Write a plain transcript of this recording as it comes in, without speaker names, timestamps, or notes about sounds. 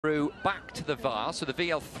Through back to the VAR, so the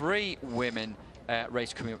VL3 women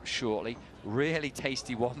race coming up shortly. Really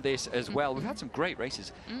tasty one this as well. We've had some great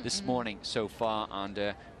races this morning so far, and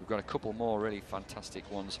we've got a couple more really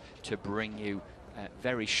fantastic ones to bring you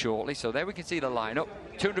very shortly. So there we can see the lineup.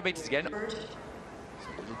 200 meters again. So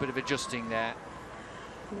a little bit of adjusting there.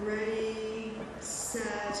 Ready,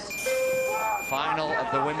 set. Final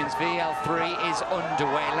of the women's VL3 is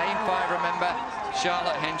underway. Lane 5, remember,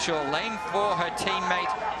 Charlotte Henshaw. Lane 4, her teammate,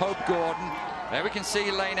 Hope Gordon. There we can see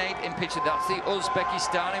lane 8 in picture. That's the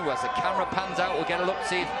Uzbekistani. Well, as the camera pans out, we'll get a look to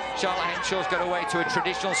see if Charlotte Henshaw's got away to a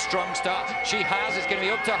traditional strong start. She has. It's going to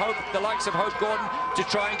be up to Hope, the likes of Hope Gordon, to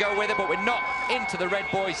try and go with her, but we're not into the red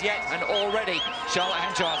boys yet, and already Charlotte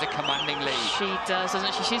Henshaw has a commanding lead. She does,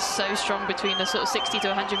 doesn't she? She's so strong between the sort of 60 to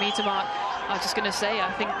 100 meter mark. I was just going to say,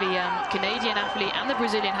 I think the Canadian athlete and the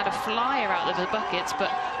Brazilian had a flyer out of the buckets, but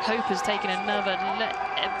Hope has taken another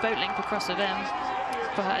boat length across of them.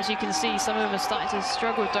 For her, as you can see, some of them are starting to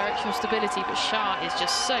struggle with directional stability, but Shah is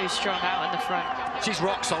just so strong out in the front. She's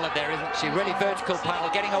rock solid there, isn't she? Really vertical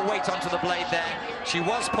paddle, getting her weight onto the blade there. She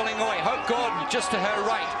was pulling away. Hope Gordon, just to her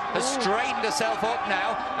right, has straightened herself up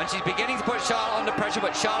now, and she's beginning to put Charlotte under pressure,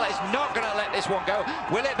 but Charlotte is not going to let this one go.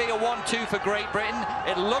 Will it be a 1-2 for Great Britain?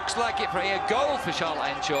 It looks like it for a gold for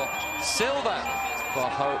Charlotte Henshaw. Silver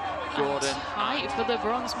for Hope Gordon. Tight for the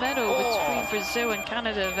bronze medal between Brazil and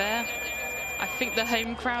Canada there. I think the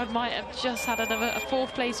home crowd might have just had a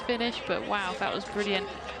fourth place finish, but wow, that was brilliant.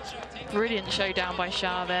 Brilliant showdown by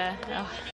Shah there. Oh.